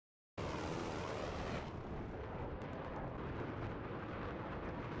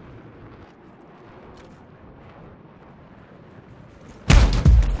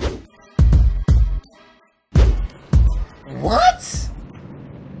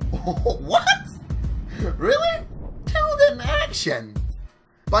What? Really? Killed in action?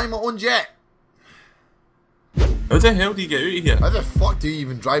 By my own jet? How the hell do you get out of here? How the fuck do you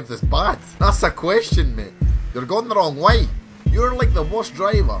even drive this bad? That's a question, mate. You're going the wrong way. You're like the worst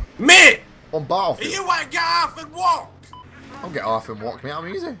driver. Mate! On Battlefield. You want to get off and walk? I'll get off and walk, mate. I'm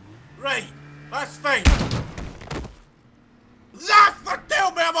easy. Right, that's fine. Laugh for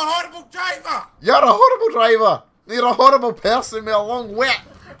tell me I'm a horrible driver! You're a horrible driver. You're a horrible person with a long whip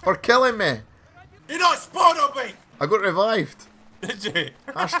for killing me. You're not spawned on me! I got revived. Did you?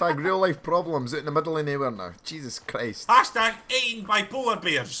 Hashtag real life problems out in the middle of nowhere now. Jesus Christ. Hashtag eaten by polar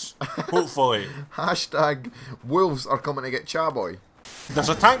bears. Hopefully. Hashtag wolves are coming to get Chaboy. There's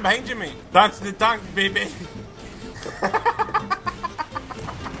a tank behind you, mate. That's the tank, baby.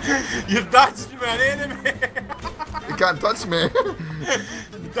 You're dancing with an enemy. You can't touch me.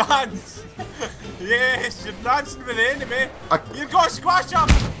 Dance. Yes, you're dancing with the enemy. You got to squash him.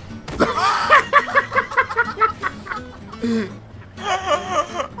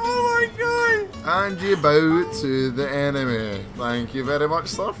 Oh my god. And you bow to the enemy. Thank you very much,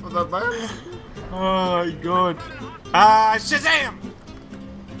 sir, for that dance. Oh my god. Shazam!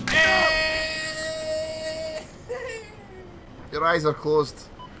 Your eyes are closed.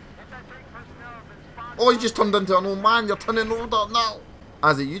 Oh, you just turned into an old man. You're turning older now.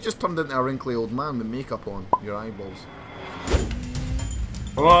 Azzy, you just turned into a wrinkly old man with makeup on your eyeballs.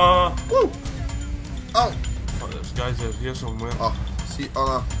 Hello. Woo! Oh! Oh, there's guys out here somewhere. Oh, see,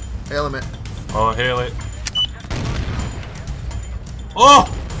 element. Oh, Haley. Oh!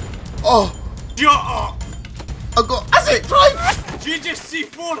 Oh! Shut up! I got. Azzy, drive! Did you just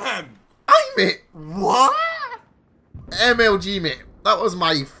C4 him? Aye, mate! What? MLG, mate. That was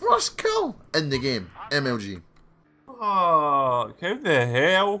my first kill in the game. MLG. Oh, how the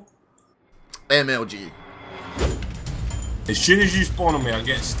hell? MLG. As soon as you spawn on me, I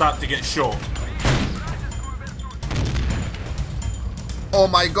start to get shot. Oh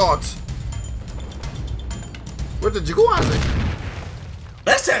my god. Where did you go, Isaac?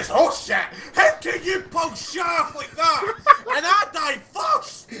 This is horseshit! How can you pull shit off like that? And I die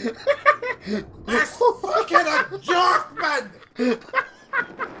first! That's fucking a joke, man!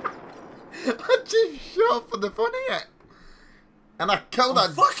 I just shot for the fun of it. And I killed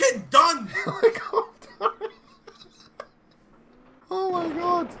I'm fucking done! Oh my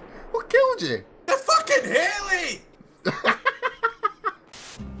god. What killed you? The fucking Haley!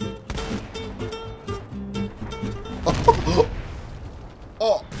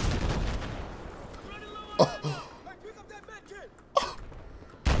 Oh.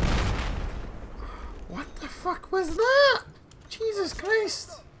 What the fuck was that? Jesus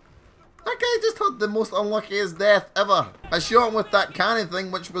Christ. That guy just had the most unluckiest death ever. I shot him with that cannon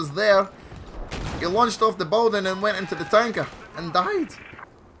thing which was there. He launched off the building and went into the tanker and died.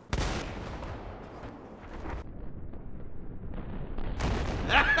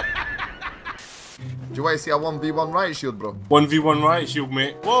 Do you want to see a 1v1 riot shield, bro? 1v1 riot shield,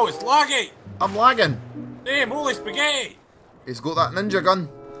 mate. Whoa, it's laggy! I'm lagging. Damn, holy spaghetti! He's got that ninja gun.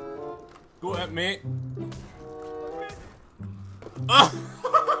 Go it, mate.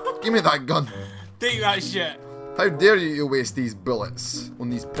 Give me that gun. Take that shit. How dare you waste these bullets on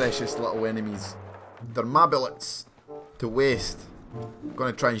these precious little enemies? They're my bullets to waste. I'm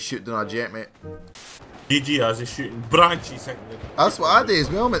gonna try and shoot down a jet, mate. GG as he's shooting branches into the... That's what I do as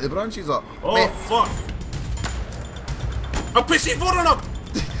well, mate. The branches up. Oh, mate. fuck. I'm pissing for him!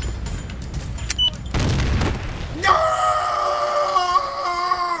 No!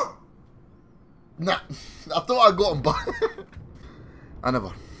 Nah, I thought I got him, but I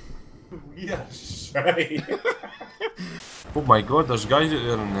never. Yes, right. Oh my god, there's guys out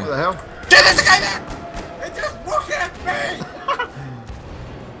there in there. What the hell? Dude, there's a guy there! It's just looking at me!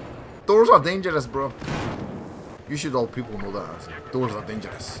 Doors are dangerous, bro. You should all people know that. Doors are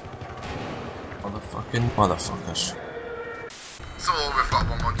dangerous. Motherfucking motherfuckers. So we've got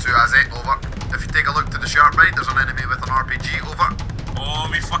 112 as it, over. If you take a look to the sharp right, there's an enemy with an RPG, over. Oh,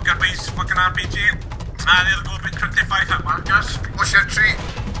 we fucker base, fucking RPG. Ah, there go, bit 25 hit markers. Oh shit, tree.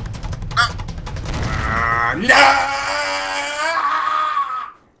 No. No!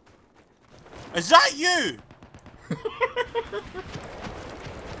 Is that you?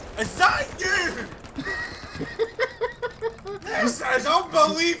 Is that you? This is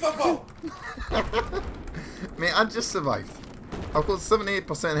unbelievable! Mate, I just survived. I've got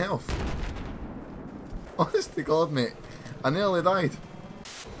 78% health. Honest to God, mate. I nearly died.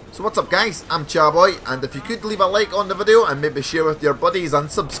 So what's up, guys? I'm Chaboy, and if you could leave a like on the video and maybe share with your buddies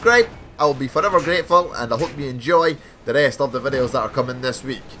and subscribe, I will be forever grateful, and I hope you enjoy the rest of the videos that are coming this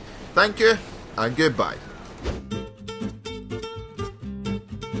week. Thank you, and goodbye.